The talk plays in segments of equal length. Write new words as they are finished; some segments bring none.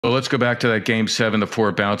Well, let's go back to that Game 7, the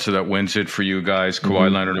 4 bouncer that wins it for you guys.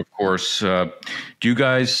 Kawhi Leonard, of course. Do you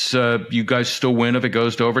guys still win if it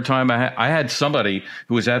goes to overtime? I had somebody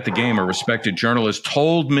who was at the game, a respected journalist,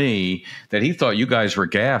 told me that he thought you guys were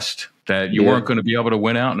gassed, that you weren't going to be able to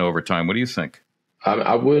win out in overtime. What do you think?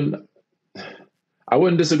 I wouldn't. I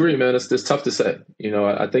wouldn't disagree, man. It's tough to say.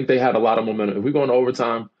 I think they had a lot of momentum. If we go into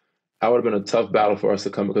overtime, that would have been a tough battle for us to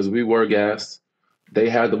come because we were gassed. They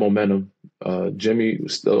had the momentum. Jimmy,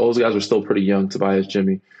 those guys were still pretty young. Tobias,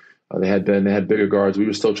 Jimmy, they had bigger guards. We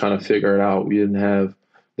were still trying to figure it out. We didn't have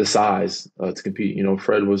the size to compete.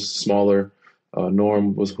 Fred was smaller.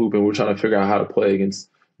 Norm was hooping. We were trying to figure out how to play against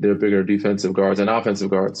their bigger defensive guards and offensive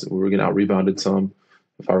guards. We were getting out rebounded some,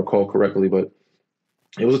 if I recall correctly, but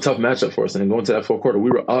it was a tough matchup for us. And then going to that fourth quarter,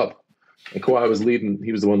 we were up, and Kawhi was leading.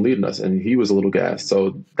 He was the one leading us, and he was a little gassed.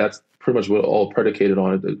 So that's pretty much what all predicated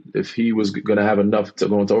on it. If he was going to have enough to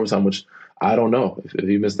go into overtime, which I don't know if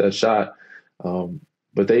he missed that shot.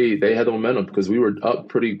 But they had the momentum because we were up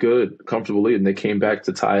pretty good, comfortable lead, and they came back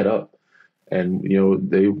to tie it up. And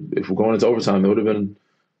if we're going into overtime,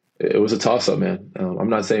 it was a toss up, man. I'm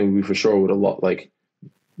not saying we for sure would have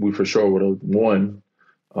won.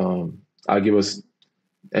 I give us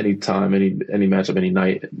any time, any matchup, any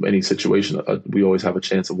night, any situation, we always have a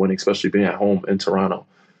chance of winning, especially being at home in Toronto.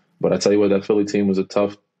 But I tell you what, that Philly team was a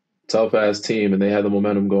tough ass team, and they had the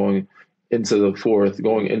momentum going into the fourth,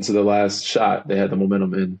 going into the last shot. They had the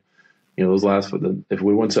momentum, and if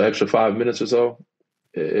we went to extra 5 minutes or so,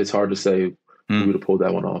 it's hard to say who would have pulled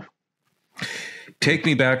that one off. Take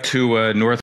me back to North